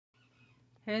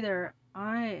Hey there,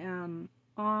 I am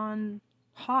on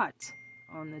hot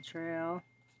on the trail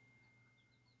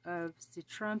of the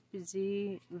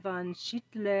Trumpisy von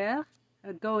Schittler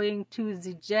going to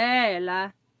the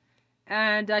jail.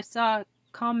 And I saw a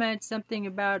comment something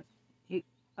about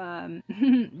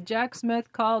Jack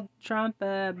Smith called Trump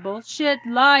a bullshit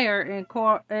liar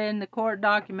in the court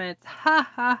documents.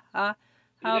 Ha ha ha.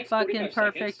 How fucking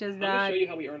perfect is that? I'm going to show you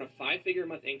how we earn a 5-figure a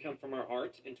month income from our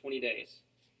art in 20 days.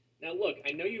 Now look,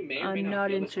 I know you may or may not I'm not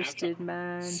feel interested,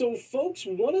 man. So folks,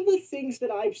 one of the things that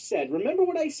I've said, remember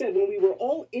what I said when we were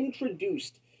all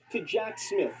introduced to Jack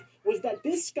Smith, was that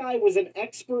this guy was an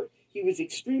expert, he was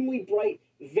extremely bright,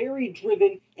 very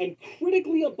driven, and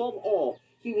critically above all,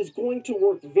 he was going to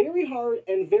work very hard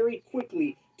and very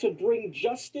quickly to bring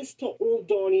justice to Old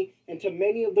Donnie and to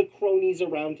many of the cronies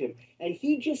around him. And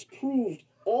he just proved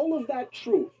all of that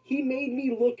true. He made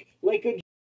me look like a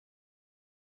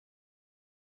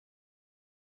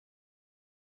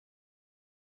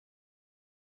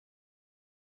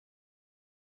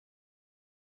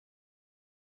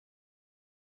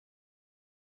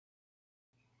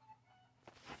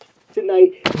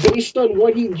tonight based on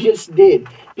what he just did.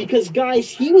 Because, guys,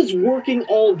 he was working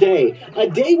all day. A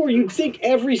day where you'd think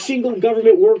every single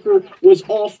government worker was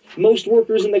off, most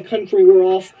workers in the country were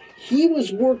off. He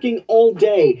was working all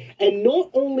day and not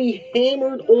only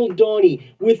hammered Old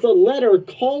Donnie with a letter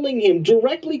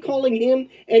directly calling him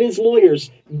and his lawyers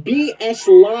BS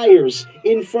liars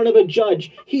in front of a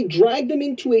judge. He dragged them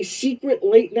into a secret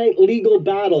late-night legal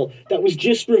battle that was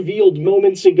just revealed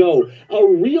moments ago. A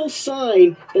real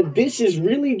sign that this is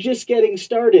really just getting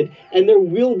started and there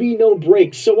will be no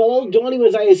breaks. So while Old Donnie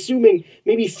was, I assuming,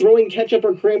 maybe throwing ketchup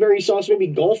or cranberry sauce, maybe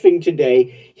golfing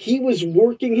today, he was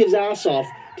working his ass off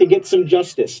to get some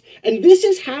justice. And this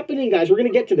is happening, guys. We're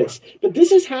going to get to this. But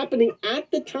this is happening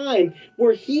at the time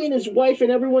where he and his wife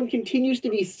and everyone continues to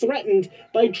be threatened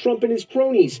by Trump and his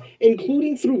cronies,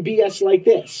 including through BS like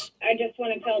this. I just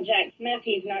want to tell Jack Smith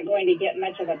he's not going to get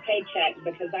much of a paycheck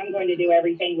because I'm going to do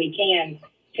everything we can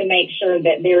to make sure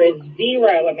that there is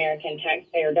zero American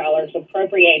taxpayer dollars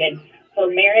appropriated for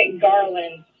Merrick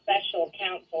Garland's special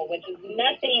counsel, which is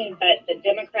nothing but the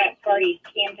Democrat Party's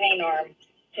campaign arm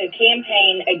to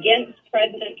campaign against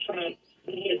President Trump.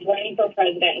 He is running for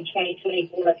president in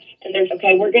 2024.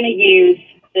 And we're going to use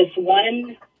this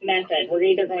one method. We're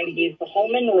either going to use the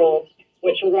Holman Rule,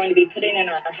 which we're going to be putting in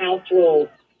our House rules,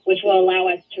 which will allow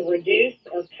us to reduce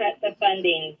or cut the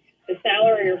funding, the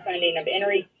salary or funding of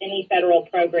any federal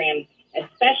program,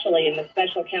 especially in the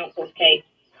special counsel's case.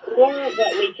 Or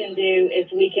what we can do is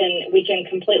we can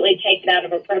completely take it out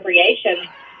of appropriations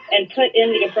and put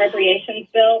in the appropriations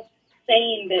bill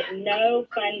saying that no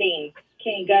funding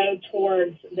can go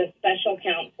towards the special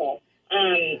counsel.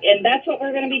 And that's what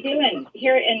we're going to be doing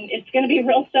here. And it's going to be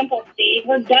real simple, Steve.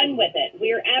 We're done with it.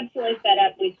 We are absolutely fed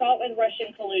up. We saw it with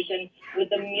Russian collusion, with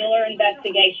the Mueller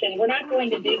investigation. We're not going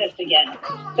to do this again.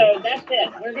 So that's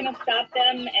it. We're going to stop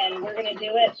them, and we're going to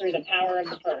do it through the power of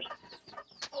the purse.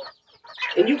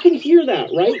 And you can hear that,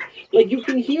 right? Like, you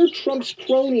can hear Trump's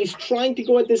cronies trying to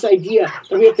go at this idea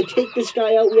that we have to take this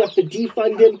guy out, we have to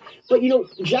defund him. But,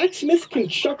 Jack Smith can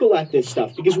chuckle at this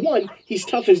stuff because, one, he's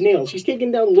tough as nails. He's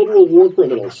taking down literal war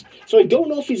criminals. So I don't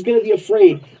know if he's going to be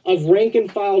afraid of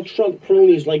rank-and-file Trump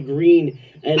cronies like Green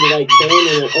and like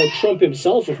Bannon or Trump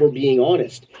himself, if we're being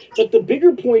honest. But the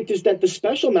bigger point is that the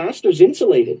special master's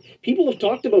insulated. People have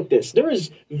talked about this. There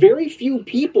is very few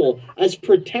people as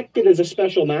protected as a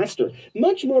special master,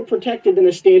 much more protected than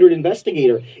a standard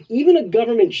investigator. Even a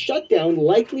government shutdown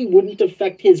likely wouldn't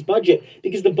affect his budget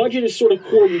because the budget is sort of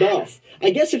cordoned off.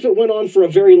 I guess if it went on for a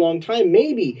very long time,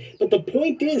 maybe. But the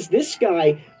point is, this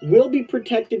guy will be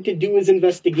protected to do his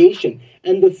investigation,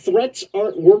 and the threats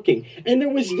aren't working. And there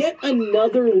was yet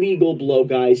another legal blow,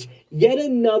 guys. Yet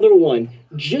another one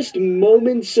just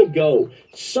moments ago.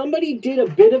 Somebody did a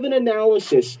bit of an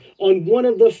analysis on one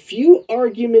of the few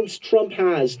arguments Trump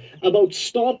has about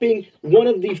stopping one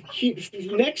of the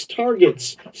next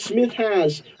targets Smith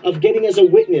has of getting as a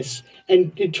witness.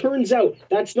 And it turns out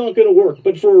that's not going to work,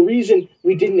 but for a reason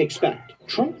we didn't expect.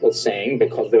 Trump was saying,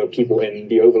 because there were people in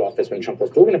the Oval Office when Trump was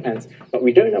talking to Pence, but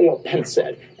we don't know what Pence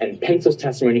said. And Pence's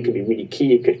testimony could be really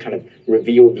key. It could kind of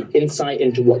reveal the insight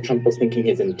into what Trump was thinking,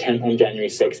 his intent on January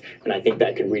 6th. And I think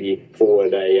that could really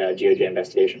forward a DOJ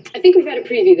investigation. I think we've had a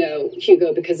preview, though,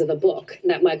 Hugo, because of the book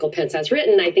that Michael Pence has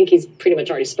written. I think he's pretty much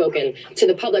already spoken to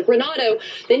the public. Renato,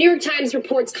 the New York Times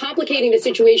reports complicating the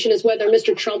situation as whether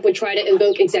Mr. Trump would try to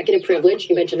invoke executive privilege,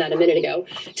 you mentioned that a minute ago,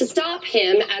 to stop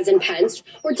him, as in Pence,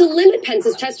 or to limit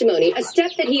Pence's testimony, a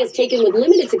step that he has taken with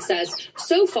limited success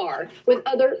so far with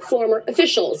other former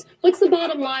officials. What's the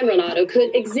bottom line, Renato?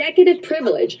 Could executive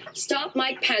privilege stop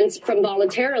Mike Pence from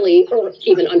voluntarily or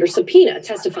even under subpoena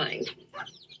testifying?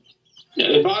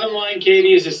 Yeah, the bottom line,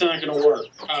 Katie, is it's not going to work.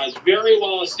 It's very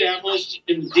well established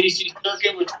in the D.C.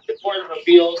 Circuit, which is the Court of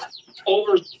Appeals,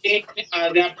 overseeing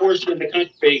that portion of the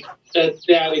country,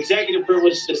 that executive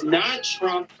privilege does not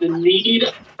trump the need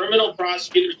of criminal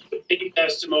prosecutors to obtain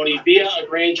testimony via a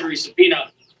grand jury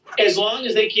subpoena, as long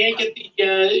as they can't get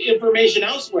the information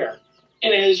elsewhere.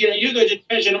 And as Hugo just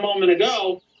mentioned a moment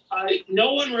ago,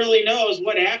 no one really knows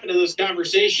what happened to those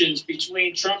conversations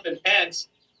between Trump and Pence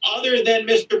other than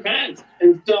Mr. Pence.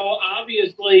 And so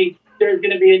obviously there's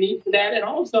going to be a need for that. And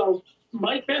also,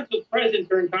 Mike Pence was present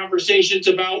during conversations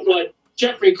about what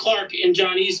Jeffrey Clark and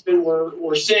John Eastman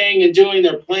were saying and doing,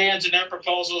 their plans and their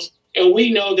proposals. And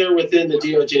we know they're within the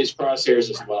DOJ's crosshairs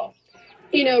as well.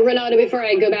 Renato, before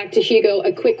I go back to Hugo,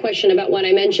 a quick question about what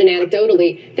I mentioned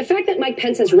anecdotally. The fact that Mike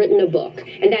Pence has written a book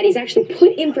and that he's actually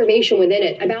put information within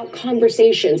it about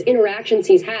conversations, interactions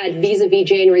he's had vis-a-vis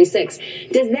January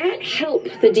 6th, does that help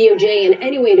the DOJ in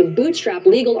any way to bootstrap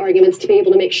legal arguments to be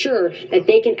able to make sure that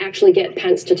they can actually get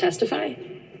Pence to testify?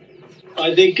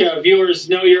 I think viewers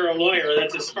know you're a lawyer.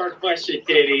 That's a smart question,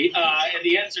 Katie. And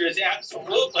the answer is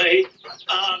absolutely,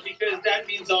 because that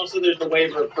means also there's a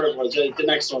waiver of privilege. It's an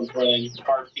excellent point on your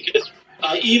part, because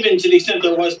even to the extent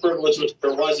there was privilege, which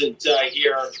there wasn't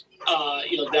here,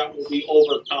 that will be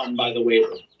overcome by the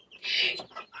waiver.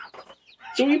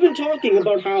 So we've been talking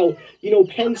about how,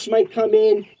 Pence might come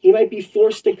in, he might be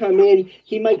forced to come in,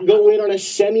 he might go in on a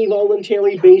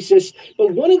semi-voluntary basis.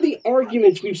 But one of the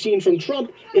arguments we've seen from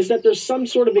Trump is that there's some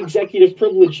sort of executive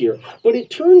privilege here. But it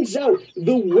turns out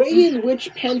the way in which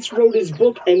Pence wrote his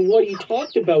book and what he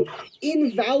talked about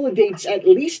invalidates at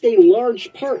least a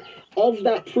large part of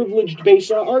that privileged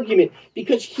base argument,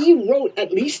 because he wrote,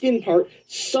 at least in part,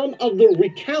 some of the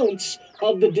recounts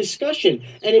of the discussion.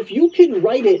 And if you can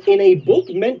write it in a book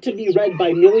meant to be read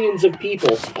by millions of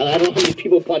people, and I don't know how many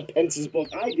people bought Pence's book,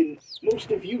 I didn't,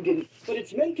 most of you didn't, but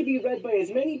it's meant to be read by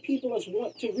as many people as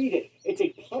want to read it. It's a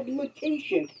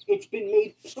publication, it's been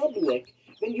made public,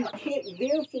 then you can't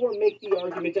therefore make the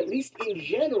argument, at least in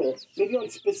general, maybe on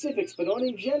specifics, but not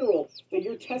in general, that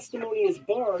your testimony is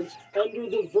barred under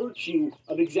the virtue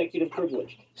of executive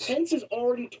privilege. Pence has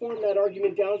already torn that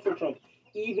argument down for Trump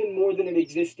even more than it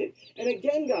existed. And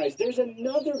again, guys, there's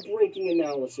another breaking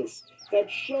analysis that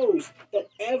shows that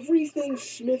everything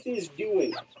Smith is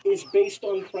doing is based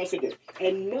on precedent,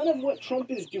 and none of what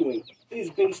Trump is doing is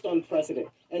based on precedent.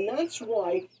 And that's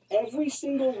why every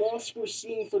single loss we're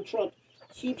seeing for Trump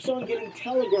keeps on getting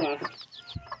telegraphed,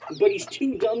 but he's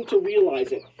too dumb to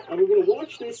realize it. And we're going to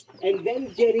watch this and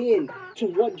then get in to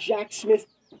what Jack Smith...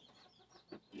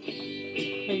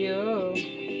 Yo,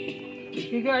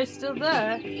 you guys still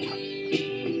there?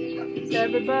 Is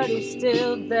everybody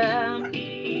still there?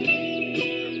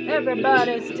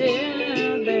 Everybody's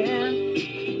still there.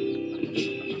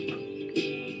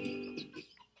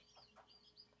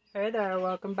 Hey there,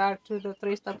 welcome back to the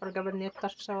 3-Star for Gabinetta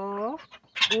show.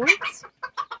 Oops.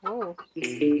 Oh.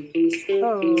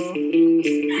 Oh.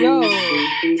 Yo.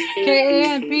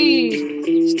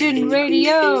 KAMP Student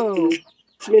Radio.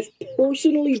 Smith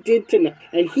personally did tonight,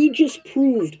 and he just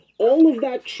proved all of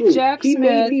that true. Jack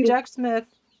Smith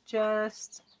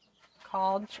just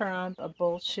called Trump a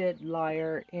bullshit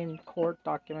liar in court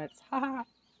documents. Haha.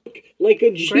 Like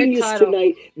a genius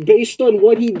tonight based on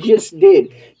what he just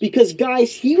did. Because,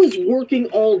 guys, he was working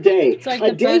all day. Like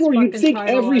a day where you'd think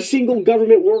every single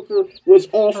government worker was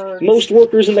off. Most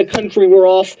workers in the country were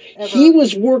off. He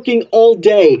was working all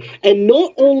day. And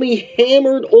not only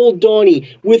hammered old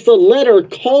Donnie with a letter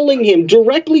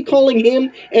directly calling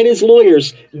him and his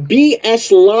lawyers BS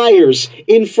liars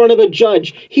in front of a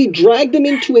judge. He dragged them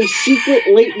into a secret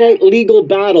late-night legal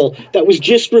battle that was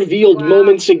just revealed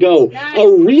moments ago. Nice. A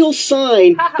real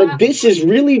sign that this is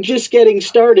really just getting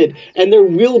started and there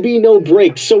will be no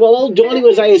breaks. So while old Donnie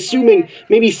was, I assuming,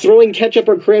 maybe throwing ketchup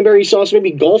or cranberry sauce,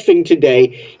 maybe golfing today,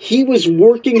 he was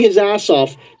working his ass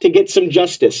off to get some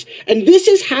justice. And this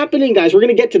is happening, guys. We're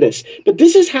going to get to this. But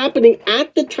this is happening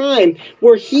at the time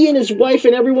where he and his wife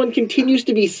and everyone continues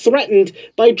to be threatened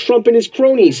by Trump and his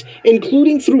cronies,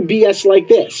 including through BS like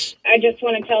this. I just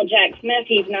want to tell Jack Smith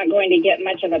he's not going to get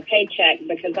much of a paycheck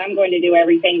because I'm going to do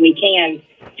everything we can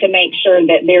to make sure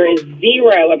that there is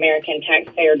zero American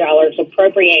taxpayer dollars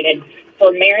appropriated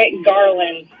for Merrick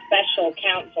Garland's special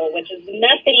counsel, which is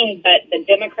nothing but the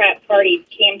Democrat Party's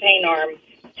campaign arm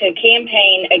to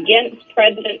campaign against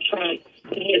President Trump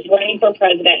when he is running for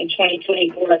president in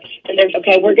 2024.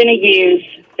 And we're going to use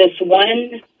this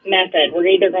one method. We're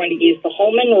either going to use the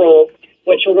Holman Rule,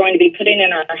 which we're going to be putting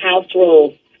in our House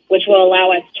rules, which will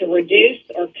allow us to reduce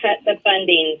or cut the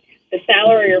funding, the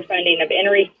salary or funding of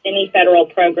any federal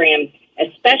program,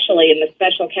 especially in the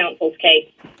special counsel's case.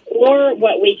 Or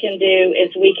what we can do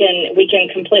is we can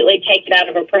completely take it out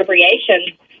of appropriations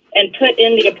and put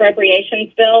in the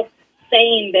appropriations bill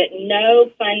saying that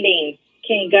no funding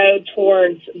can go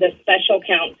towards the special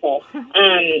counsel.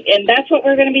 And that's what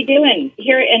we're going to be doing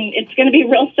here. And it's going to be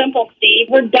real simple, Steve.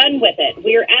 We're done with it.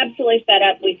 We are absolutely fed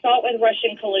up. We saw it with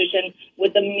Russian collusion,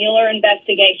 with the Mueller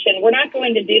investigation. We're not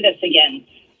going to do this again.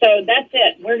 So that's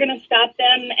it. We're going to stop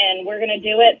them, and we're going to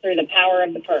do it through the power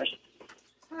of the purse.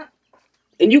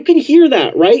 And you can hear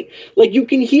that, right? Like, you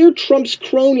can hear Trump's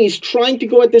cronies trying to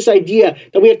go at this idea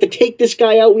that we have to take this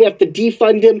guy out, we have to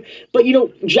defund him. But,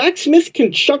 Jack Smith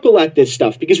can chuckle at this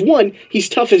stuff because, one, he's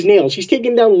tough as nails. He's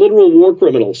taking down literal war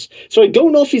criminals. So I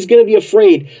don't know if he's going to be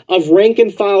afraid of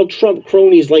rank-and-file Trump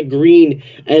cronies like Green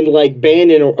and like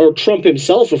Bannon or Trump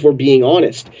himself, if we're being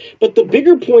honest. But the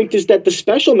bigger point is that the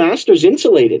special master's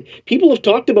insulated. People have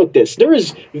talked about this. There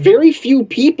is very few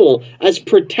people as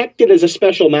protected as a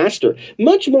special master.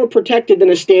 Much more protected than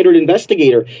a standard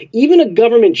investigator. Even a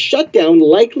government shutdown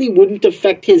likely wouldn't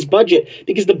affect his budget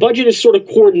because the budget is sort of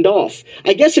cordoned off.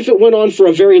 I guess if it went on for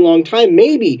a very long time,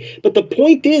 maybe. But the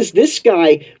point is, this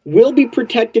guy will be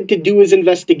protected to do his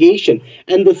investigation,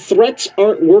 and the threats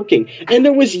aren't working. And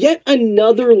there was yet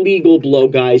another legal blow,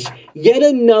 guys. Yet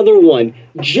another one.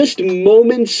 Just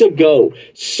moments ago,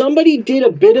 somebody did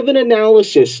a bit of an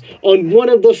analysis on one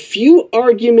of the few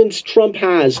arguments Trump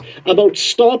has about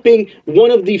stopping one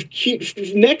of the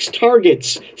next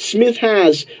targets Smith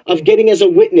has of getting as a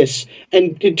witness.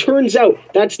 And it turns out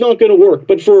that's not going to work,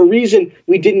 but for a reason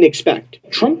we didn't expect.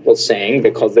 Trump was saying,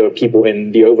 because there were people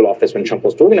in the Oval Office when Trump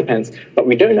was talking to Pence, but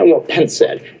we don't know what Pence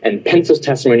said. And Pence's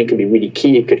testimony could be really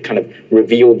key. It could kind of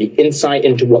reveal the insight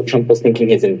into what Trump was thinking,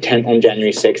 his intent on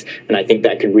January 6th. And I think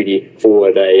that could really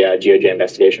forward a DOJ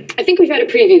investigation. I think we've had a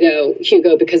preview, though,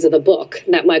 Hugo, because of the book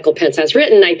that Michael Pence has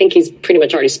written. I think he's pretty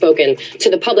much already spoken to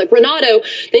the public. Renato,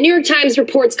 the New York Times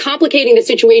reports complicating the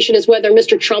situation as whether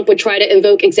Mr. Trump would try to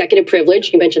invoke executive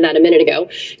privilege, you mentioned that a minute ago,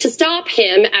 to stop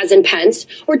him, as in Pence,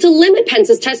 or to limit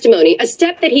Pence's testimony, a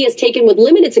step that he has taken with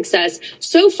limited success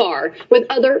so far with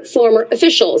other former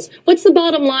officials. What's the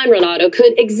bottom line, Renato?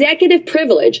 Could executive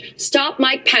privilege stop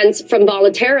Mike Pence from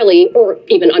voluntarily or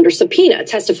even under subpoena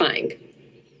testifying?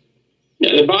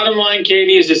 Yeah, the bottom line,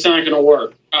 Katie, is it's not going to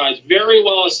work. It's very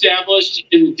well established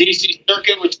in the D.C.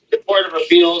 Circuit, which is the Court of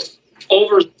Appeals,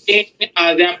 overseeing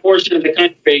that portion of the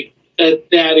country,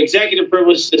 that executive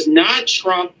privilege does not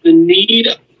trump the need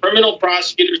of criminal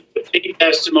prosecutors to take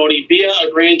testimony via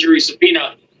a grand jury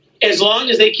subpoena, as long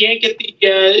as they can't get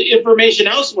the information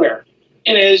elsewhere.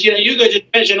 And as Hugo just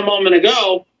mentioned a moment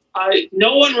ago,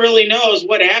 no one really knows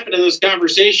what happened in those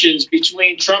conversations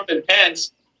between Trump and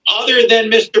Pence other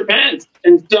than Mr. Pence.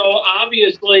 And so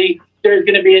obviously there's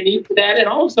going to be a need for that. And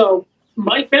also,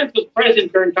 Mike Pence was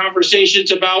present during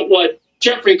conversations about what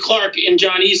Jeffrey Clark and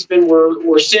John Eastman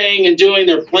were saying and doing,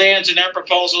 their plans and their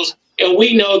proposals. And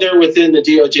we know they're within the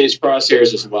DOJ's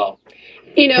crosshairs as well.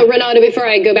 Renato, before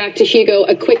I go back to Hugo,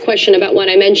 a quick question about what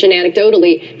I mentioned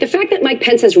anecdotally. The fact that Mike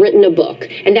Pence has written a book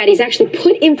and that he's actually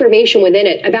put information within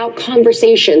it about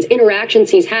conversations, interactions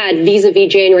he's had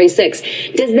vis-a-vis January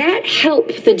 6th, does that help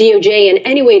the DOJ in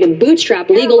any way to bootstrap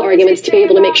legal arguments to be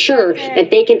able to make sure that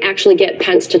they can actually get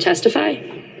Pence to testify?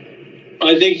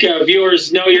 I think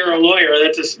viewers know you're a lawyer.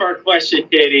 That's a smart question,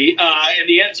 Katie. And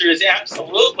the answer is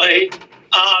absolutely.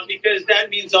 Because that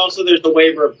means also there's the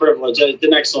waiver of privilege. It's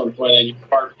an excellent point on your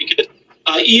part, because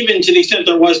even to the extent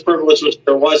there was privilege, which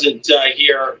there wasn't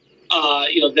here,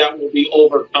 that will be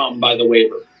overcome by the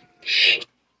waiver.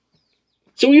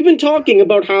 So we've been talking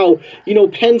about how,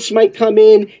 Pence might come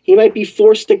in, he might be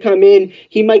forced to come in,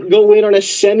 he might go in on a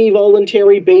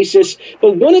semi-voluntary basis.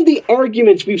 But one of the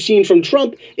arguments we've seen from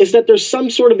Trump is that there's some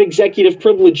sort of executive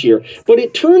privilege here. But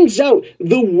it turns out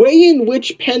the way in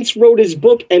which Pence wrote his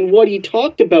book and what he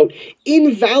talked about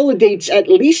invalidates at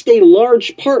least a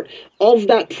large part of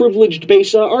that privileged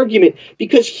base argument,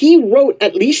 because he wrote,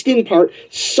 at least in part,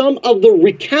 some of the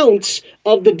recounts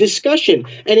of the discussion.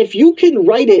 And if you can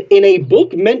write it in a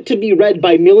book meant to be read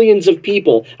by millions of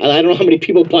people, and I don't know how many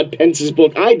people bought Pence's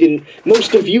book, I didn't,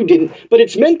 most of you didn't, but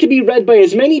it's meant to be read by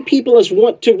as many people as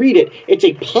want to read it. It's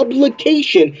a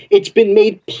publication, it's been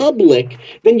made public,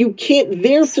 then you can't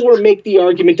therefore make the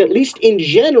argument, at least in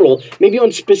general, maybe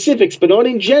on specifics, but not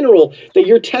in general, that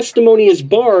your testimony is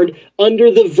barred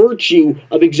under the virtue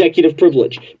of executive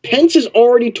privilege. Pence has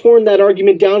already torn that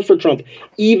argument down for Trump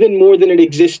even more than it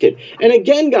existed. And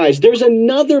again, guys, there's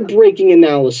another breaking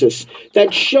analysis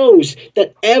that shows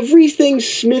that everything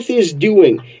Smith is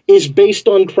doing is based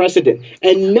on precedent,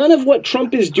 and none of what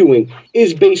Trump is doing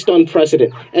is based on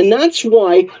precedent. And that's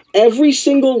why every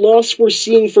single loss we're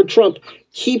seeing for Trump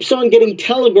keeps on getting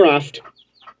telegraphed,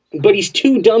 but he's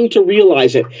too dumb to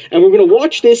realize it. And we're going to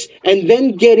watch this and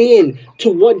then get in to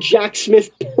what Jack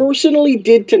Smith personally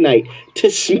did tonight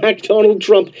to smack Donald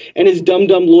Trump and his dumb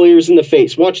lawyers in the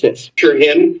face. Watch this.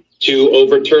 Him to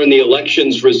overturn the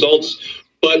election's results,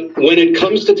 but when it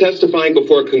comes to testifying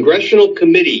before a congressional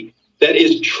committee that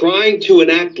is trying to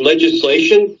enact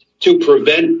legislation to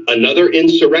prevent another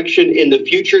insurrection in the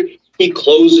future, he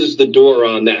closes the door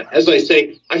on that. As I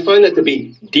say, I find that to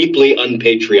be deeply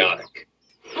unpatriotic.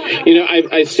 You know,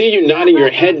 I see you nodding your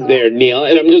head there, Neil,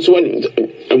 and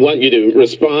I want you to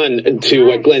respond to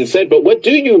what Glenn said, but what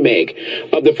do you make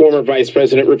of the former vice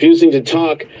president refusing to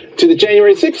talk to the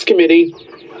January 6th committee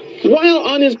while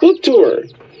on his book tour?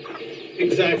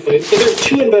 Exactly. So there's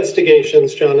two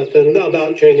investigations, Jonathan,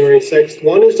 about January 6th.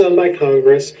 One is done by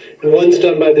Congress, and one's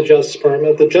done by the Justice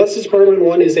Department. The Justice Department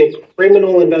one is a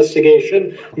criminal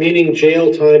investigation, meaning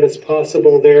jail time is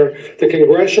possible there. The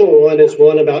congressional one is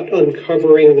one about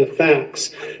uncovering the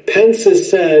facts. Pence has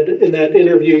said in that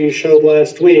interview you showed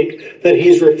last week that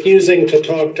he's refusing to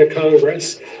talk to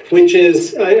Congress, which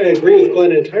is, I agree with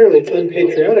Glenn entirely, it's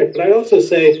unpatriotic, but I also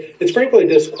say it's frankly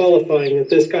disqualifying that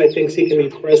this guy thinks he can be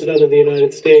president of the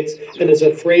United States and is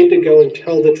afraid to go and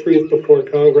tell the truth before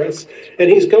Congress. And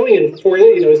he's going in for,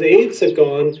 his aides have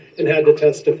gone and had to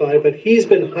testify, but he's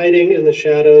been hiding in the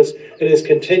shadows and is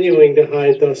continuing to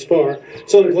hide thus far.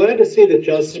 So I'm glad to see the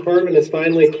Justice Department is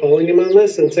finally calling him on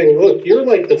this and saying, look, you're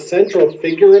like the central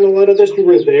figure in a lot of this. You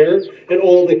were there at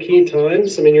all the key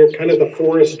times. I mean, you're kind of the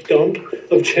Forrest Gump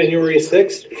of January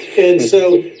 6th. And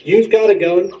so you've got to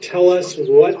go and tell us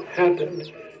what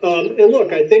happened. And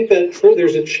look, I think that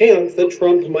there's a chance that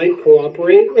Trump might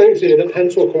cooperate, that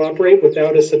Pence will cooperate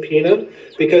without a subpoena.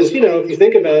 Because, if you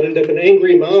think about it, if an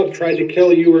angry mob tried to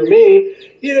kill you or me,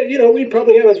 we'd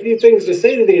probably have a few things to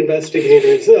say to the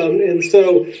investigators. And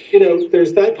so,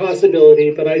 there's that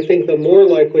possibility. But I think the more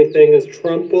likely thing is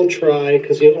Trump will try,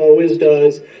 because he always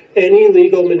does, any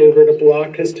legal maneuver to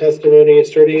block his testimony,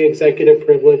 asserting executive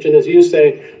privilege. And as you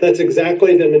say, that's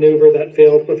exactly the maneuver that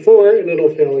failed before, and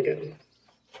it'll fail again.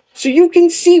 So you can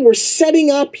see we're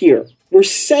setting up here. We're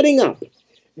setting up.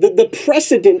 The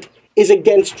precedent is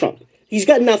against Trump. He's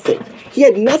got nothing. He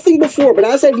had nothing before, but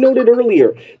as I've noted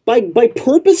earlier, by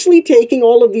purposely taking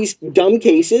all of these dumb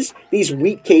cases, these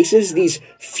weak cases, these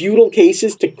futile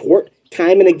cases to court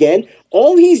time and again,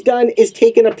 all he's done is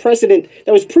taken a precedent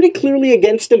that was pretty clearly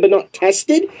against him but not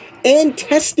tested, and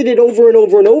tested it over and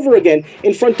over and over again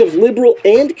in front of liberal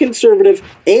and conservative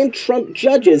and Trump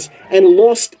judges, and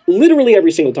lost literally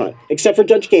every single time, except for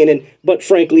Judge Kagan, but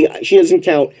frankly, she doesn't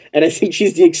count, and I think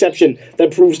she's the exception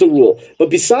that proves the rule. But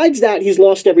besides that, he's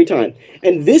lost every time.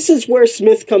 And this is where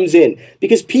Smith comes in,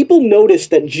 because people noticed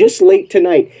that just late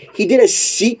tonight, he did a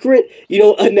secret,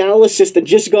 analysis that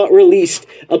just got released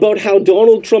about how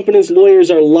Donald Trump and his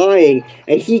lawyers are lying,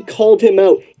 and he called him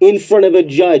out in front of a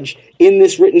judge in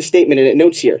this written statement, and it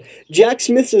notes here, Jack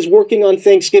Smith is working on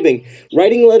Thanksgiving,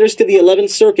 writing letters to the 11th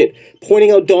Circuit,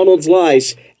 pointing out Donald's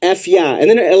lies, yeah. And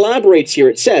then it elaborates here,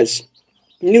 it says,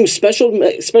 new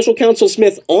special counsel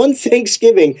Smith on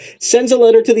Thanksgiving sends a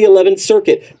letter to the 11th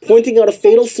Circuit pointing out a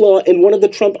fatal flaw in one of the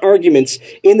Trump arguments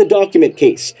in the document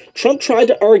case. Trump tried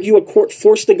to argue a court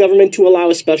forced the government to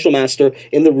allow a special master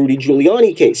in the Rudy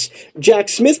Giuliani case. Jack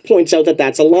Smith points out that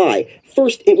that's a lie.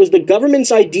 First, it was the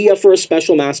government's idea for a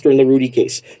special master in the Rudy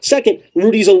case. Second,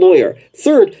 Rudy's a lawyer.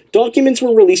 Third, documents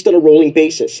were released on a rolling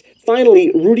basis. Finally,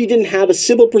 Rudy didn't have a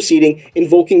civil proceeding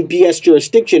invoking BS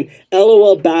jurisdiction.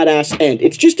 LOL badass end.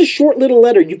 It's just a short little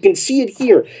letter. You can see it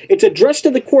here. It's addressed to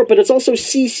the court, but it's also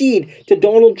CC'd to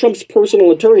Donald Trump's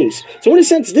personal attorneys. So in a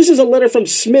sense, this is a letter from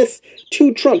Smith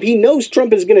to Trump. He knows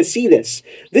Trump is going to see this.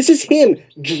 This is him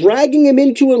dragging him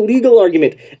into a legal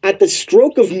argument at the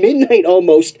stroke of midnight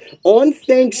almost on on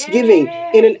Thanksgiving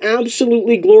in an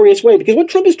absolutely glorious way. Because what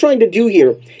Trump is trying to do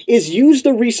here is use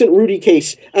the recent Rudy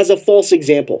case as a false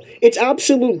example. It's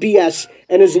absolute BS,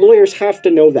 and his lawyers have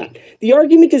to know that. The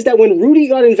argument is that when Rudy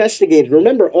got investigated,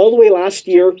 remember, all the way last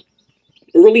year,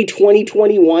 early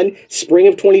 2021, spring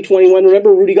of 2021,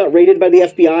 remember Rudy got raided by the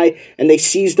FBI and they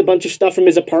seized a bunch of stuff from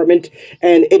his apartment,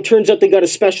 and it turns out they got a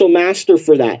special master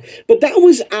for that. But that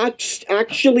was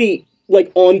actually like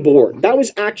on board. That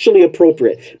was actually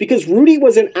appropriate because Rudy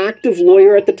was an active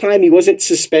lawyer at the time. He wasn't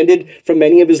suspended from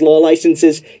many of his law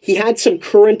licenses. He had some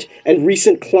current and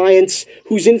recent clients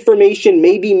whose information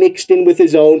may be mixed in with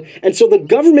his own. And so the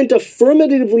government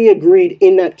affirmatively agreed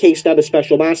in that case to have a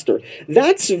special master.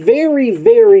 That's very,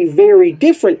 very, very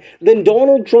different than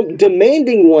Donald Trump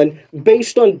demanding one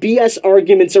based on BS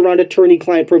arguments around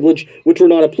attorney-client privilege, which were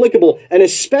not applicable, and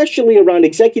especially around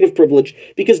executive privilege,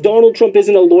 because Donald Trump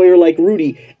isn't a lawyer like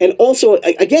Rudy. And also,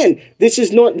 again, this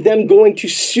is not them going to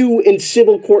sue in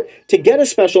civil court to get a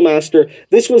special master.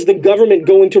 This was the government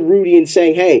going to Rudy and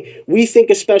saying, hey, we think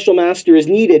a special master is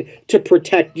needed to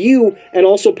protect you and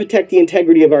also protect the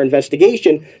integrity of our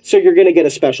investigation, so you're going to get a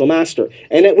special master.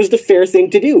 And it was the fair thing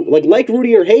to do. Like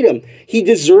Rudy or hate him, he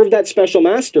deserved that special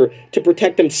master to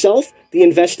protect himself, the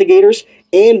investigators,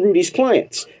 and Rudy's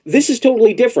clients. This is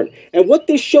totally different. And what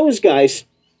this shows, guys,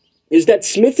 is that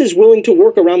Smith is willing to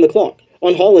work around the clock,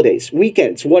 on holidays,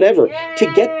 weekends, whatever,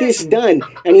 to get this done.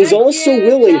 And he's also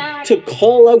willing to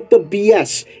call out the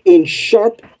BS in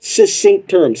sharp, succinct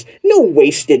terms. No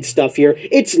wasted stuff here.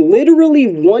 It's literally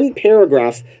one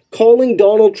paragraph calling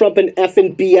Donald Trump an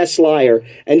effing BS liar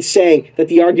and saying that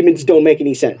the arguments don't make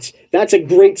any sense. That's a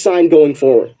great sign going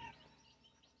forward.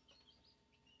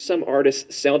 Some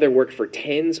artists sell their work for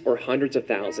tens or hundreds of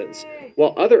thousands,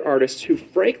 while other artists who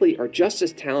frankly are just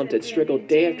as talented struggle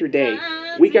day after day,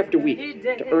 week after week,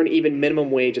 to earn even minimum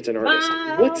wage as an artist.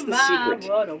 What's the secret?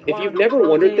 If you've never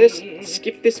wondered this,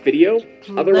 skip this video,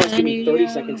 otherwise give me 30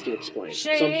 seconds to explain.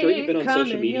 So I'm sure you've been on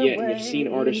social media and you've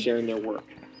seen artists sharing their work.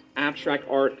 Abstract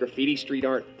art, graffiti street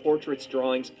art, portraits,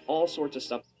 drawings, all sorts of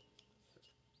stuff.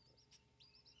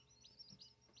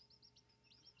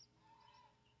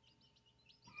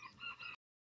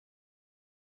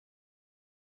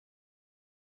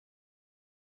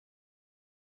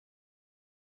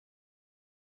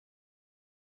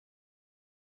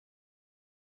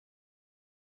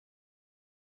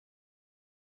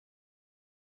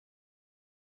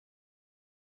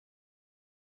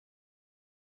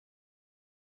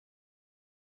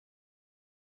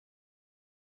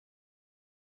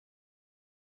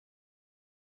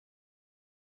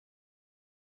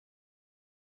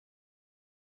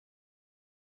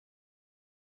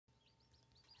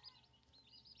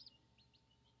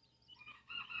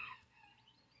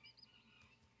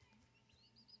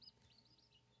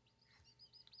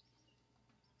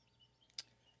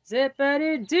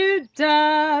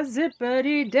 Zippity-doo-dah,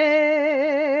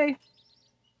 zippity-day.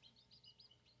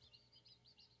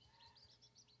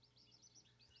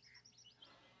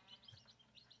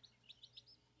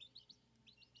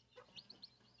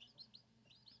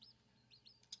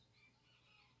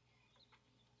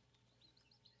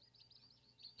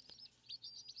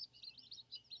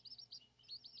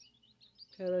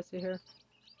 Okay, let's see here.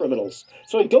 Criminals.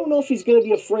 So I don't know if he's going to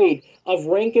be afraid of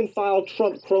rank-and-file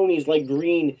Trump cronies like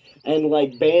Green and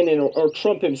like Bannon or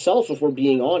Trump himself, if we're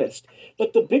being honest.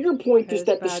 But the bigger point is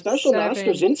that the special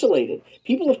master's insulated.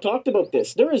 People have talked about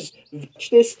this. There is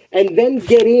this, and then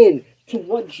get in to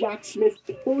what Jack Smith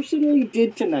personally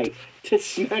did tonight to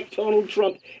smack Donald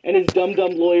Trump and his dumb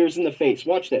lawyers in the face.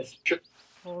 Watch this.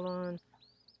 Hold on.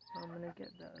 I'm going to get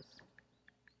those.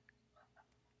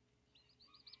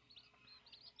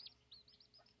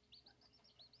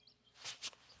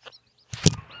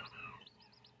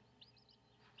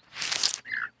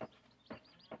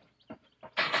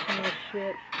 Oh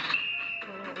shit. I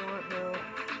don't want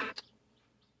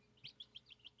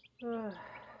no. Ugh.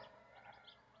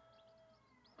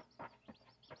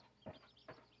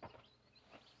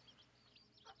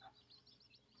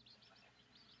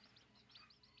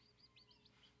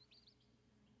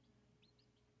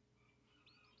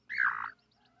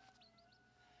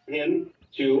 Him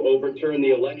to overturn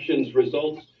the election's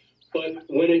results, but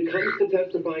when it comes to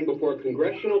testifying before a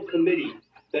congressional committee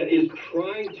that is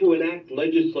trying to enact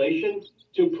legislation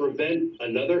to prevent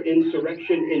another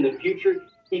insurrection in the future,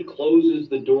 he closes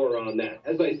the door on that.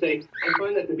 As I say, I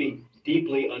find that to be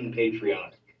deeply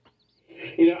unpatriotic.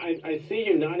 You know, I see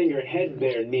you nodding your head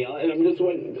there, Neil, and I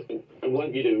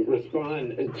want you to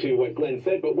respond to what Glenn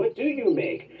said, but what do you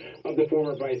make of the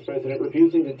former vice president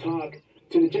refusing to talk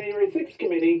to the January 6th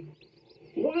committee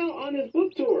while on his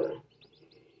book tour?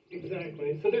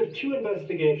 Exactly. So there's two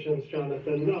investigations,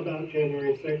 Jonathan, about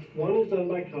January 6th. One is done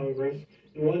by Congress,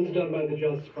 and one's done by the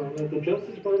Justice Department. The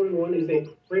Justice Department one is a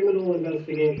criminal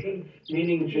investigation,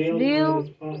 meaning jail time is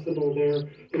possible there.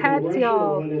 The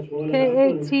congressional one is one about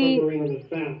uncovering the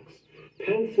facts.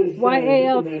 Pence has said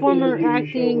in that former interview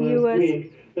acting show last U.S.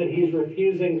 week that he's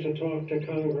refusing to talk to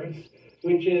Congress,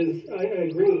 which is, I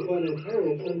agree with Glenn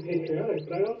entirely, it's unpatriotic,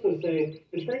 but I also say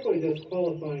it's frankly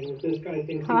disqualifying if this guy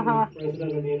thinks he's the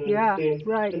president of the United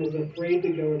States and is afraid to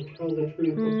go and tell the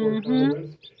truth before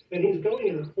Congress. And he's going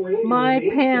in court,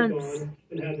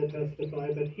 and had to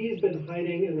testify, but he's been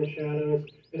hiding in the shadows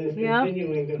and is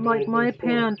continuing to hide my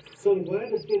pants. So I'm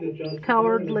glad to see the Justice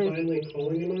Cowardly. Department finally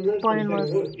calling him on this. Spineless. And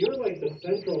saying, look, you're like the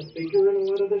central figure in a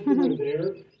lot of this. You were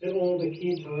there at all the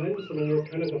key times. I mean, you're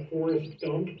kind of the Forrest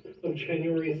Gump of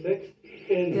January 6th.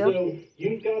 And so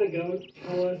you've got to go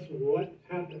tell us what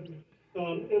happened.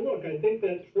 And look, I think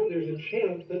that there's a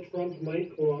chance that Trump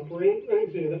might cooperate,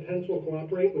 that Pence will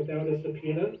cooperate without a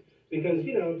subpoena. Because,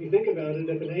 you know, if you think about it,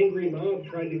 if an angry mob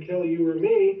tried to kill you or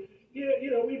me,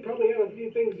 we'd probably have a few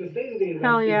things to say to the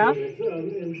investigators.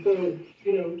 And so,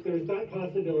 there's that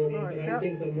possibility. But I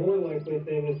think the more likely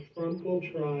thing is Trump will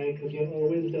try, because he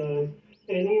always does,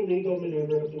 any legal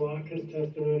maneuver to block his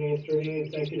testimony, asserting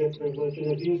executive privilege.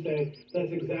 And as you say,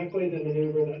 that's exactly the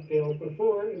maneuver that failed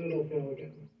before, and it'll fail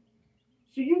again.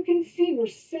 So you can see we're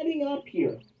setting up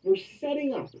here. We're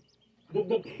setting up.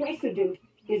 The precedent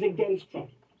is against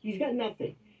Trump. He's got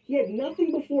nothing. He had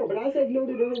nothing before, but as I've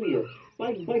noted earlier,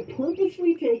 by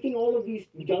purposely taking all of these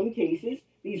dumb cases,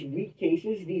 these weak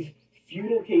cases, these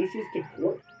futile cases to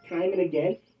court time and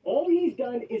again, all he's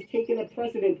done is taken a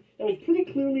precedent that was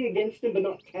pretty clearly against him but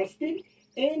not tested,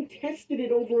 and tested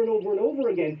it over and over and over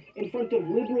again in front of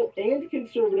liberal and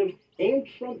conservative and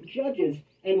Trump judges,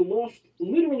 and lost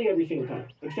literally every single time,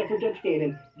 except for Judge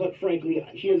Cannon, but frankly,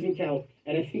 she doesn't count,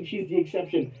 and I think she's the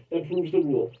exception that proves the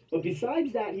rule. But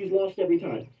besides that, he's lost every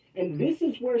time. And this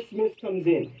is where Smith comes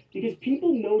in, because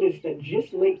people noticed that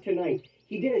just late tonight,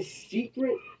 he did a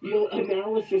secret,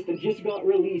 analysis that just got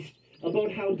released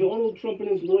about how Donald Trump and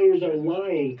his lawyers are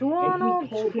lying, and he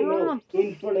called him out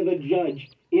in front of a judge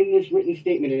in this written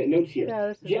statement, and it notes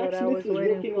here. Jack Smith was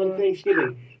working on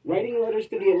Thanksgiving, writing letters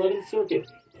to the 11th Circuit,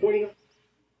 pointing out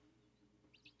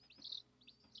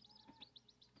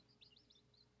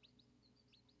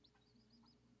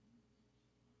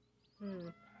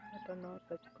I don't know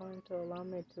if it's going to allow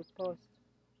me to post.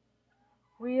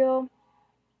 Wheel.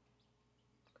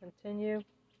 Continue.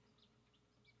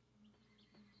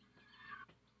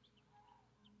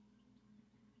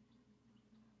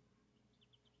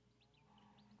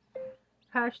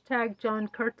 Hashtag John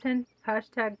Curtin.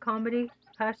 Hashtag comedy.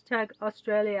 Hashtag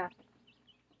Australia.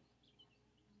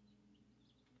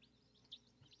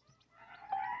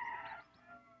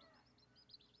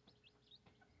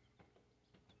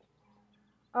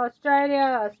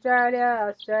 Australia, Australia,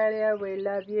 Australia, we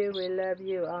love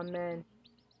you, amen.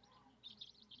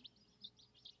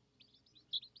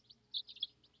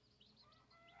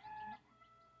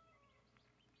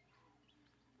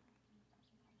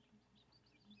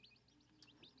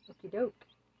 Okie doke.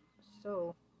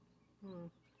 So,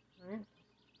 right.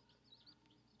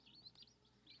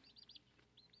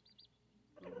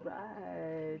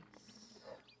 Right.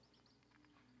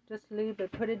 Just leave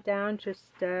it, put it down, just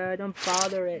don't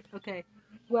bother it. Okay,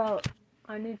 well,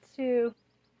 I need to,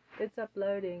 it's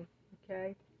uploading,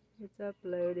 okay, it's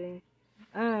uploading,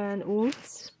 and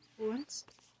oops,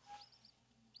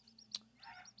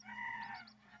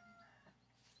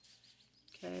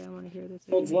 okay, I want to hear this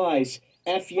again. Lies,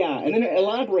 and then it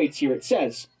elaborates here, it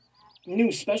says,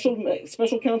 new special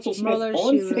counsel Smith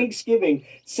on Thanksgiving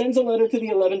sends a letter to the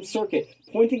 11th Circuit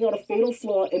pointing out a fatal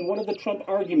flaw in one of the Trump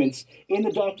arguments in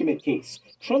the document case.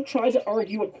 Trump tried to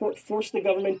argue a court forced the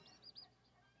government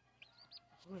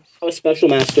a special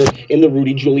master in the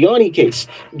Rudy Giuliani case.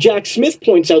 Jack Smith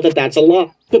points out that that's a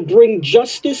lie, to bring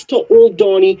justice to old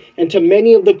Donnie and to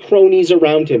many of the cronies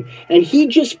around him. And he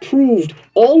just proved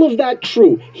all of that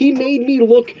true. He made me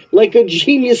look like a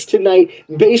genius tonight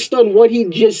based on what he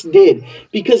just did.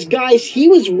 Because, guys, he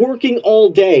was working all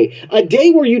day. A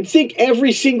day where you'd think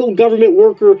every single government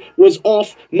worker was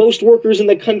off, most workers in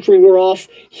the country were off.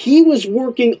 He was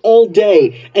working all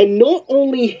day and not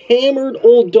only hammered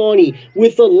old Donnie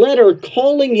with a letter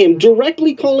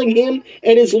directly calling him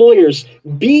and his lawyers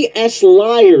BS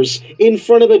liars liars in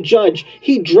front of a judge.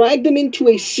 He dragged them into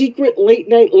a secret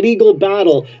late-night legal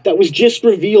battle that was just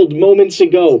revealed moments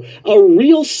ago. A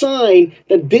real sign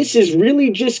that this is really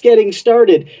just getting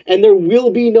started, and there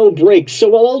will be no breaks. So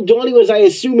while old Donnie was, I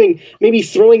assuming, maybe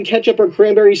throwing ketchup or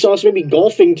cranberry sauce, maybe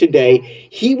golfing today,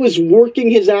 he was working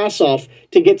his ass off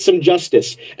to get some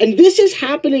justice. And this is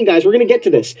happening, guys. We're going to get to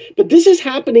this. But this is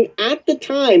happening at the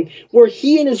time where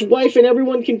he and his wife and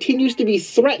everyone continues to be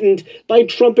threatened by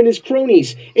Trump and his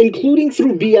cronies, including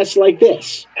through BS like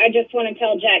this. I just want to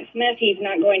tell Jack Smith he's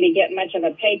not going to get much of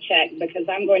a paycheck because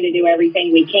I'm going to do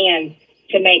everything we can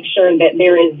to make sure that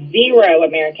there is zero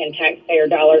American taxpayer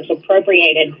dollars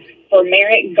appropriated for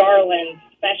Merrick Garland's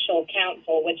special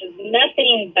counsel, which is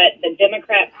nothing but the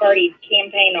Democrat Party's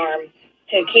campaign arm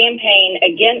to campaign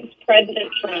against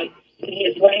President Trump when he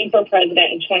is running for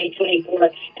president in 2024.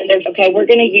 And we're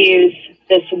going to use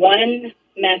this one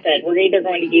method. We're either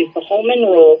going to use the Holman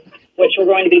Rule, which we're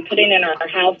going to be putting in our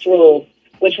House rules,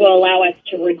 which will allow us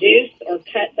to reduce or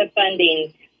cut the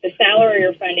funding, the salary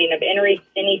or funding of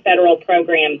any federal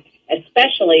program,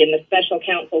 especially in the special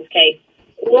counsel's case.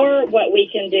 Or what we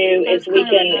can do is we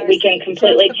can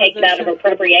completely take it out of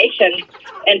appropriations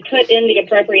and put in the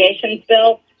appropriations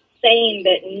bill saying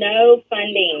that no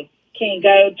funding can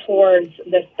go towards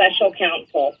the special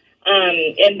counsel.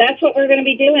 And that's what we're going to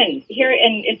be doing here.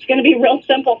 And it's going to be real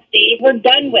simple, Steve. We're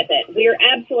done with it. We are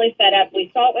absolutely fed up.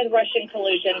 We saw it with Russian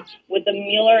collusion, with the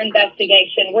Mueller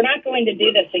investigation. We're not going to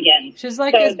do this again. She's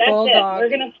like his bulldog. We're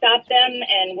going to stop them,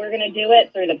 and we're going to do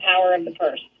it through the power of the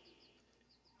purse.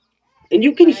 And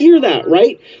you can hear that,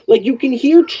 right? Like, you can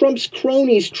hear Trump's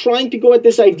cronies trying to go at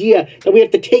this idea that we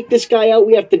have to take this guy out,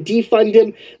 we have to defund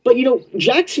him. But,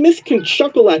 Jack Smith can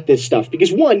chuckle at this stuff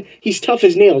because, one, he's tough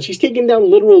as nails. He's taking down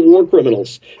literal war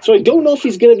criminals. So I don't know if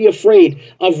he's going to be afraid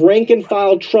of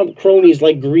rank-and-file Trump cronies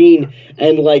like Green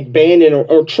and like Bannon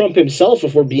or Trump himself,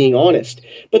 if we're being honest.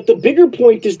 But the bigger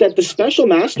point is that the special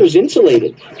master's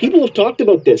insulated. People have talked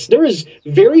about this. There is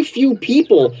very few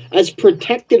people as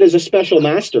protected as a special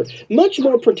master. Much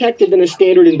more protected than a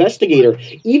standard investigator.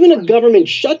 Even a government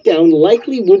shutdown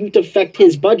likely wouldn't affect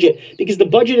his budget because the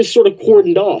budget is sort of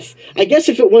cordoned off. I guess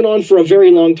if it went on for a very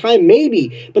long time,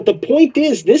 maybe. But the point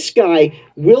is, this guy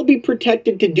will be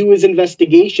protected to do his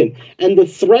investigation, and the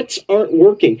threats aren't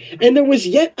working. And there was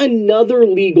yet another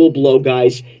legal blow,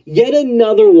 guys. Yet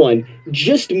another one.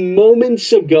 Just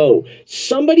moments ago,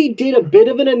 somebody did a bit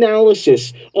of an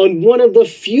analysis on one of the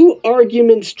few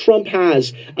arguments Trump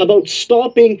has about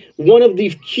stopping one of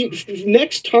the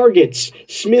next targets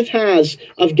Smith has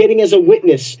of getting as a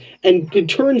witness. And it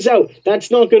turns out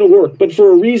that's not going to work, but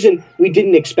for a reason we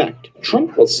didn't expect.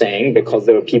 Trump was saying, because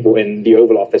there were people in the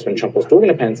Oval Office when Trump was talking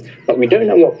to Pence, but we don't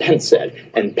know what Pence said.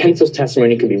 And Pence's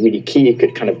testimony could be really key. It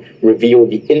could kind of reveal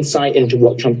the insight into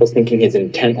what Trump was thinking, his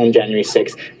intent on January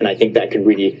 6th. And I think that could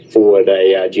really forward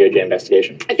a DOJ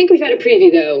investigation. I think we've had a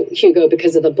preview, though, Hugo,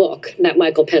 because of the book that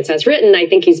Michael Pence has written. I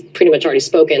think he's pretty much already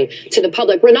spoken to the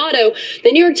public. Renato,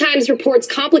 the New York Times reports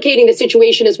complicating the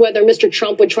situation as whether Mr.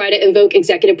 Trump would try to invoke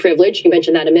executive privilege, you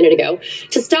mentioned that a minute ago,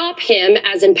 to stop him,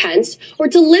 as in Pence, or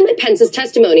to limit Pence's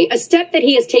testimony, a step that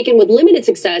he has taken with limited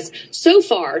success so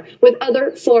far with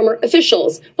other former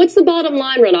officials. What's the bottom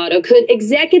line, Renato? Could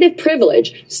executive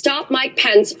privilege stop Mike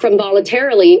Pence from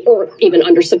voluntarily or even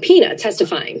under subpoena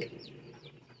testifying?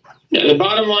 Yeah, the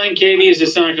bottom line, Katie, is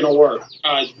it's not going to work.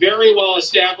 It's very well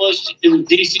established in the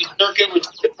D.C. Circuit, which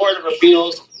is the Court of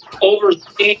Appeals,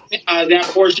 overseeing that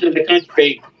portion of the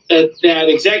country, that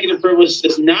executive privilege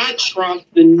does not trump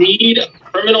the need of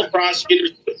criminal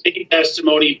prosecutors to take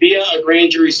testimony via a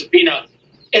grand jury subpoena,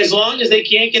 as long as they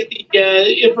can't get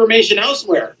the information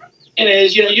elsewhere. And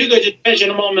as Hugo just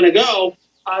mentioned a moment ago,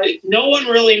 no one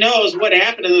really knows what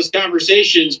happened in those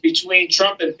conversations between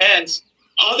Trump and Pence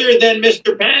other than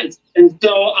Mr. Pence. And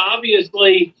so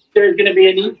obviously there's going to be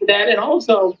a need for that. And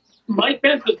also, Mike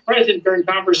Pence was present during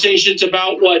conversations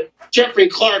about what Jeffrey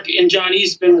Clark and John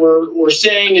Eastman were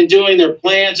saying and doing, their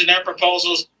plans and their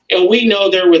proposals. And we know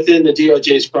they're within the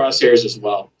DOJ's crosshairs as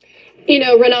well.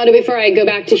 Renato, before I go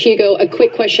back to Hugo, a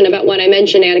quick question about what I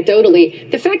mentioned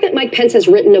anecdotally. The fact that Mike Pence has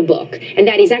written a book and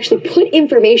that he's actually put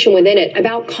information within it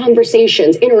about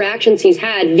conversations, interactions he's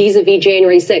had vis-a-vis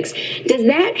January 6th, does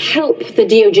that help the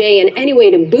DOJ in any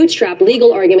way to bootstrap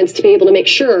legal arguments to be able to make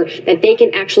sure that they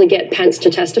can actually get Pence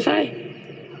to testify?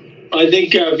 I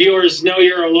think viewers know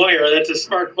you're a lawyer. That's a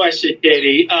smart question,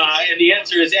 Katie. And the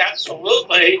answer is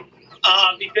absolutely.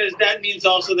 Because that means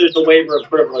also there's a waiver of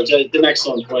privilege. That's an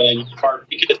excellent point on your part.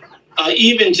 Because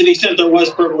even to the extent there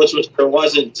was privilege, which there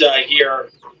wasn't here,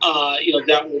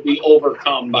 that will be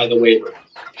overcome by the waiver.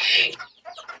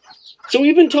 So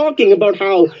we've been talking about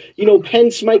how,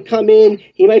 Pence might come in,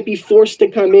 he might be forced to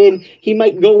come in, he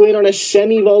might go in on a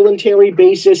semi-voluntary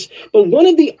basis. But one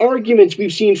of the arguments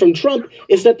we've seen from Trump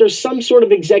is that there's some sort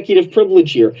of executive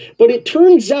privilege here. But it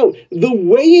turns out the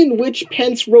way in which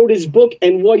Pence wrote his book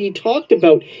and what he talked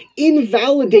about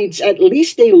invalidates at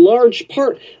least a large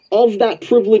part of that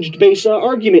privileged base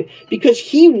argument, because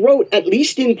he wrote, at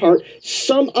least in part,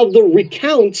 some of the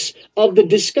recounts of the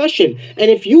discussion.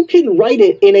 And if you can write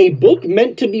it in a book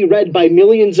meant to be read by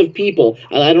millions of people,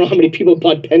 and I don't know how many people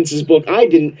bought Pence's book, I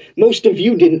didn't, most of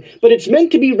you didn't, but it's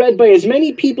meant to be read by as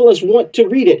many people as want to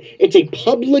read it. It's a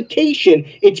publication,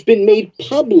 it's been made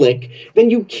public, then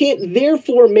you can't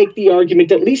therefore make the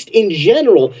argument, at least in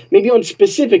general, maybe on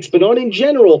specifics, but not in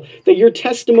general, that your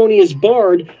testimony is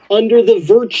barred under the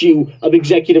virtue of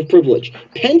executive privilege.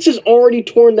 Pence has already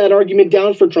torn that argument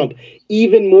down for Trump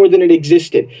even more than it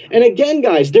existed. And again,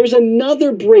 guys, there's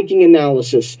another breaking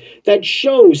analysis that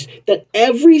shows that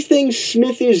everything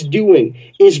Smith is doing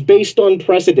is based on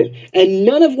precedent, and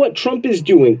none of what Trump is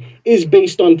doing is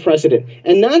based on precedent.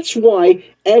 And that's why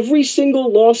every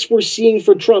single loss we're seeing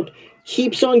for Trump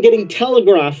keeps on getting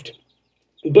telegraphed,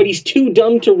 but he's too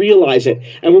dumb to realize it.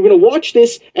 And we're going to watch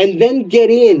this and then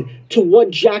get in to what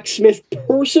Jack Smith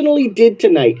personally did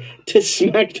tonight to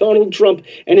smack Donald Trump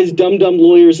and his dumb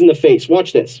lawyers in the face.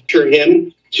 Watch this.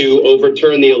 Him to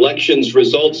overturn the election's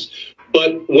results.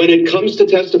 But when it comes to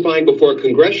testifying before a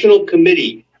congressional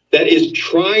committee that is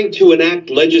trying to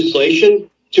enact legislation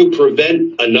to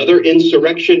prevent another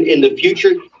insurrection in the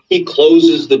future, he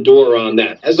closes the door on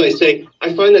that. As I say,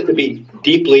 I find that to be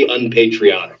deeply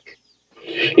unpatriotic.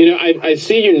 I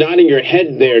see you nodding your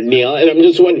head there, Neil, and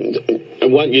I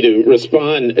want you to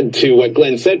respond to what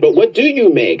Glenn said, but what do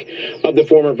you make of the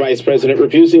former vice president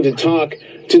refusing to talk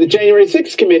to the January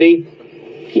 6th committee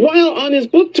while on his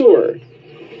book tour?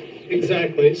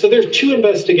 Exactly. So there's two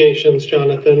investigations,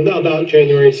 Jonathan, about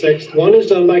January 6th. One is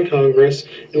done by Congress,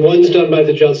 and one's done by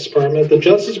the Justice Department. The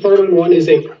Justice Department one is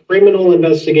a criminal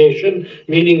investigation,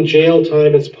 meaning jail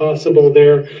time is possible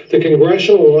there. The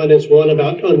congressional one is one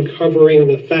about uncovering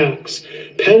the facts.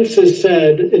 Pence has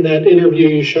said in that interview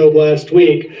you showed last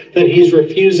week that he's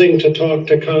refusing to talk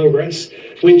to Congress,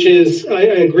 which is, I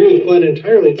agree with Glenn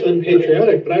entirely, it's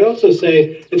unpatriotic, but I also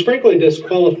say it's frankly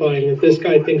disqualifying that this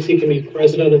guy thinks he can be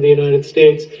president of the United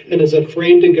States and is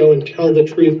afraid to go and tell the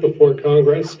truth before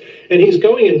Congress. And he's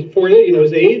going in for it,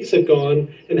 his aides have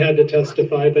gone and had to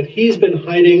testify, but he's been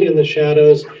hiding in the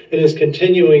shadows and is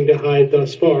continuing to hide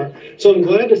thus far. So I'm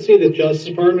glad to see the Justice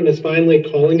Department is finally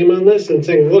calling him on this and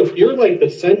saying, look, you're like the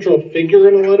central figure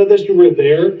in a lot of this. You were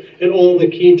there at all the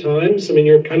key times. I mean,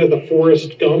 you're kind of the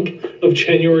Forrest Gump of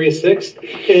January 6th.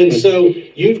 And so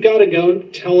you've got to go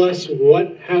and tell us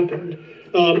what happened.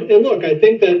 And look, I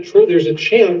think that there's a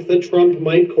chance that Trump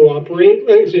might cooperate,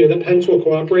 that Pence will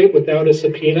cooperate without a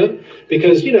subpoena.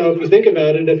 Because, if you think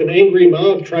about it, if an angry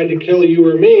mob tried to kill you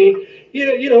or me,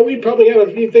 we'd probably have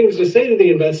a few things to say to the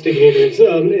investigators.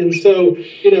 And so,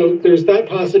 there's that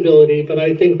possibility. But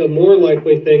I think the more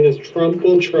likely thing is Trump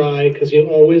will try, because he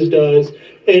always does,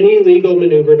 any legal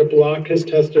maneuver to block his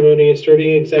testimony, asserting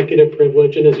executive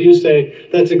privilege. And as you say,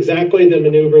 that's exactly the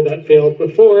maneuver that failed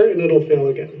before, and it'll fail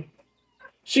again.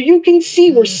 So you can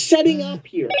see we're setting up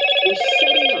here. We're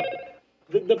setting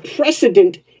up. The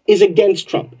precedent is against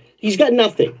Trump. He's got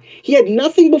nothing. He had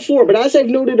nothing before, but as I've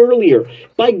noted earlier,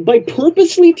 by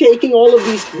purposely taking all of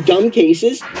these dumb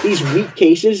cases, these weak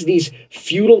cases, these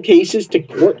futile cases to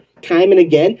court time and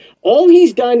again, all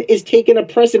he's done is taken a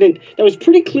precedent that was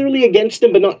pretty clearly against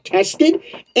him but not tested,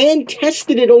 and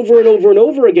tested it over and over and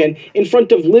over again in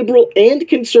front of liberal and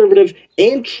conservative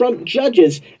and Trump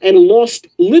judges, and lost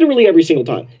literally every single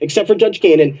time, except for Judge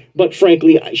Cannon, but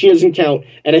frankly, she doesn't count,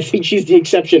 and I think she's the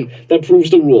exception that proves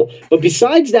the rule. But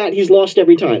besides that, he's lost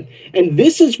every time. And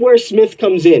this is where Smith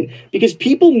comes in, because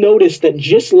people noticed that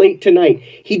just late tonight,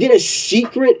 he did a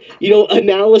secret,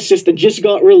 analysis that just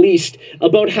got released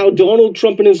about how Donald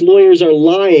Trump and his lawyers are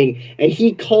lying, and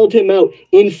he called him out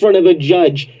in front of a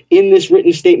judge in this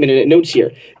written statement, and it notes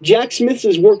here, Jack Smith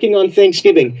is working on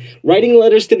Thanksgiving, writing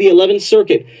letters to the 11th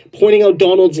Circuit, pointing out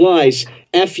Donald's lies,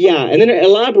 yeah. And then it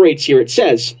elaborates here, it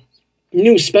says,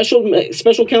 new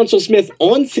special counsel Smith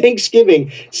on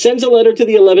Thanksgiving sends a letter to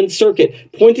the 11th Circuit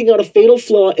pointing out a fatal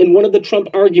flaw in one of the Trump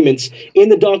arguments in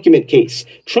the document case.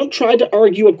 Trump tried to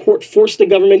argue a court forced the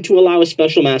government to allow a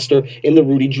special master in the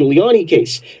Rudy Giuliani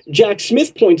case. Jack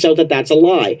Smith points out that that's a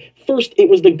lie. First, it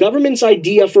was the government's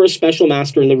idea for a special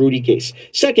master in the Rudy case.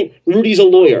 Second, Rudy's a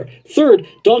lawyer. Third,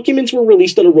 documents were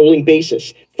released on a rolling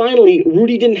basis. finally,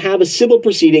 Rudy didn't have a civil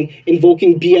proceeding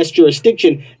invoking BS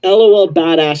jurisdiction. LOL,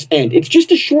 badass, end. It's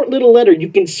just a short little letter. You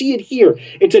can see it here.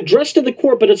 It's addressed to the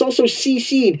court, but it's also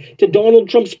CC'd to Donald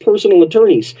Trump's personal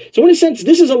attorneys. So in a sense,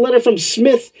 this is a letter from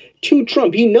Smith to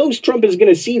Trump. He knows Trump is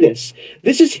going to see this.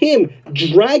 This is him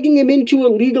dragging him into a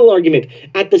legal argument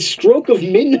at the stroke of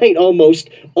midnight almost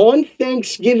on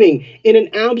Thanksgiving in an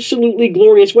absolutely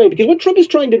glorious way. Because what Trump is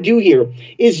trying to do here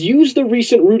is use the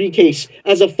recent Rudy case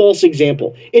as a false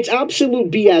example. It's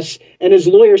absolute BS, and his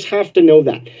lawyers have to know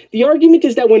that. The argument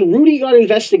is that when Rudy got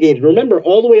investigated, remember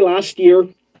all the way last year,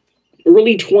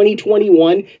 early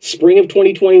 2021, spring of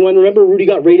 2021, remember Rudy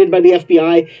got raided by the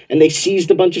FBI and they seized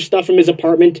a bunch of stuff from his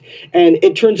apartment, and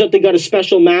it turns out they got a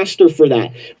special master for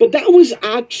that. But that was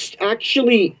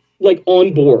actually like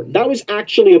on board. That was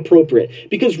actually appropriate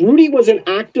because Rudy was an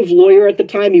active lawyer at the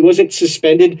time. He wasn't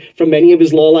suspended from many of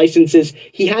his law licenses.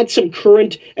 He had some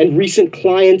current and recent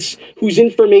clients whose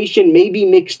information may be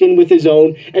mixed in with his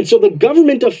own. And so the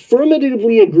government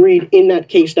affirmatively agreed in that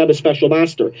case to have a special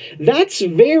master. That's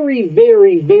very,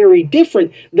 very, very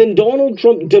different than Donald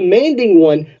Trump demanding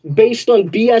one based on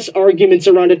BS arguments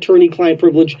around attorney-client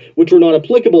privilege, which were not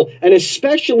applicable, and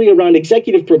especially around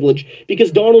executive privilege,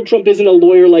 because Donald Trump isn't a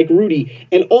lawyer like Rudy.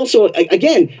 And also,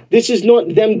 again, this is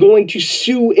not them going to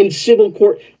sue in civil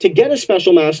court to get a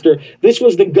special master. This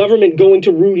was the government going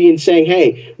to Rudy and saying,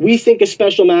 hey, we think a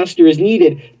special master is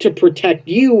needed to protect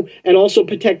you and also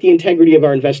protect the integrity of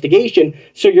our investigation,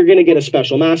 so you're going to get a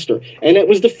special master. And it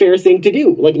was the fair thing to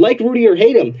do. Like Rudy or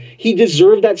hate him, he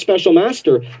deserved that special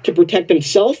master to protect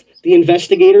himself, the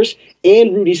investigators,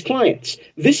 and Rudy's clients.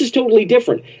 This is totally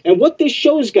different. And what this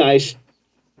shows, guys,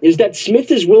 is that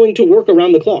Smith is willing to work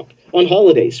around the clock, on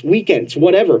holidays, weekends,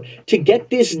 whatever, to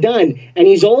get this done. And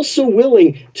he's also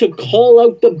willing to call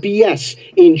out the BS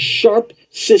in sharp,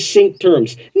 succinct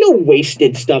terms. No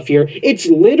wasted stuff here. It's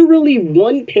literally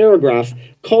one paragraph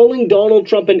calling Donald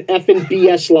Trump an effing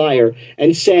BS liar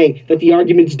and saying that the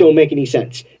arguments don't make any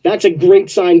sense. That's a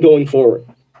great sign going forward.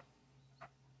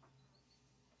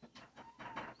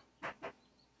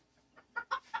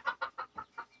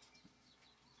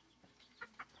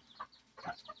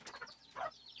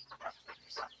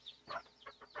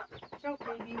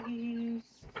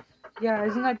 Yeah,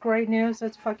 isn't that great news?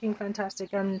 That's fucking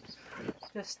fantastic. I'm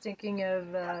just thinking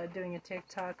of doing a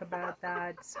TikTok about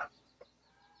that.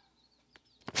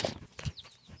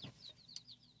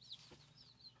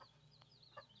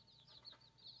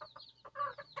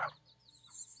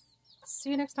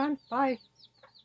 See you next time. Bye.